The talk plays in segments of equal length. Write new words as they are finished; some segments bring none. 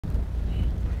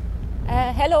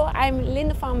Hello, I'm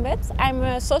Linde van Bets. I'm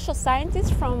a social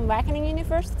scientist from Wageningen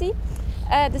University.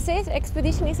 The SACE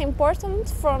expedition is important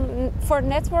for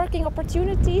networking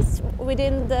opportunities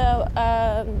within the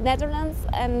Netherlands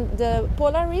and the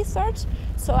polar research.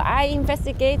 So I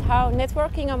investigate how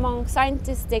networking among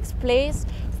scientists takes place,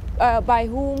 by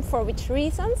whom, for which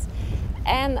reasons.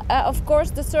 And of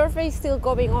course the survey is still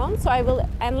going on, so I will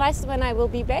analyze when I will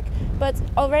be back. But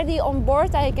already on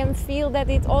board I can feel that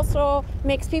it also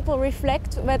makes people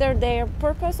reflect whether their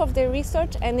purpose of their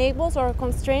research enables or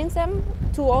constrains them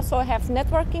to also have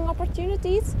networking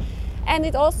opportunities. And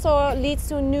it also leads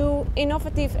to new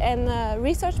innovative and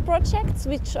research projects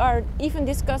which are even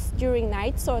discussed during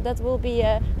night, so that will be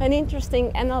an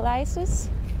interesting analysis.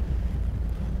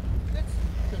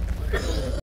 Good.